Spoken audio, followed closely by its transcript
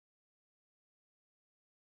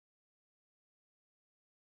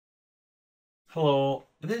Hello,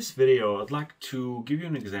 in this video I'd like to give you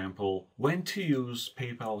an example when to use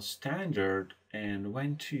PayPal Standard and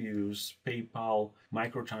when to use PayPal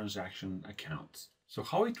microtransaction accounts. So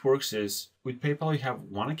how it works is with PayPal you have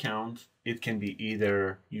one account. It can be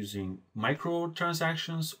either using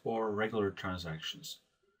microtransactions or regular transactions.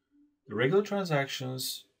 The regular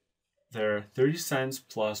transactions, they're 30 cents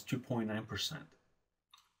plus 2.9%.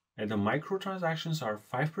 And the microtransactions are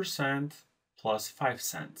 5% plus 5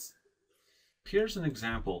 cents. Here's an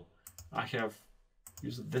example. I have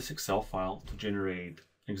used this Excel file to generate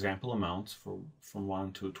example amounts from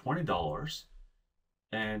 $1 to $20.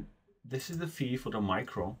 And this is the fee for the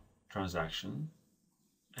micro transaction.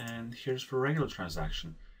 And here's for regular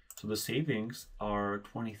transaction. So the savings are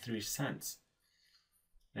 23 cents.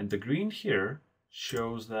 And the green here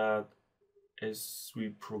shows that as we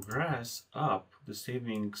progress up, the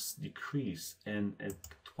savings decrease. And at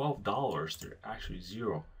 $12, they're actually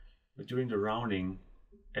zero. But during the rounding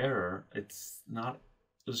error, it's not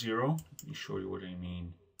zero. Let me show you what I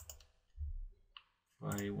mean.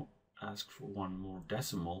 If I ask for one more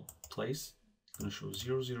decimal place, it's going to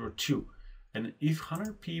show 002. And if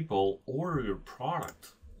 100 people order your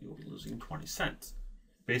product, you'll be losing 20 cents.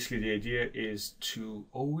 Basically, the idea is to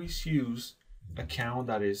always use an account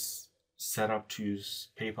that is set up to use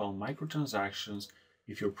PayPal microtransactions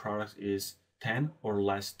if your product is $10 or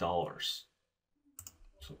less.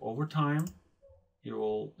 So over time, you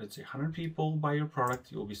will, let's say 100 people buy your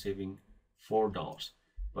product, you'll be saving $4.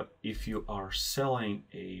 But if you are selling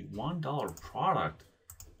a $1 product,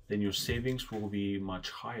 then your savings will be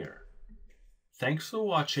much higher. Thanks for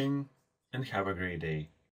watching and have a great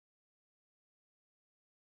day.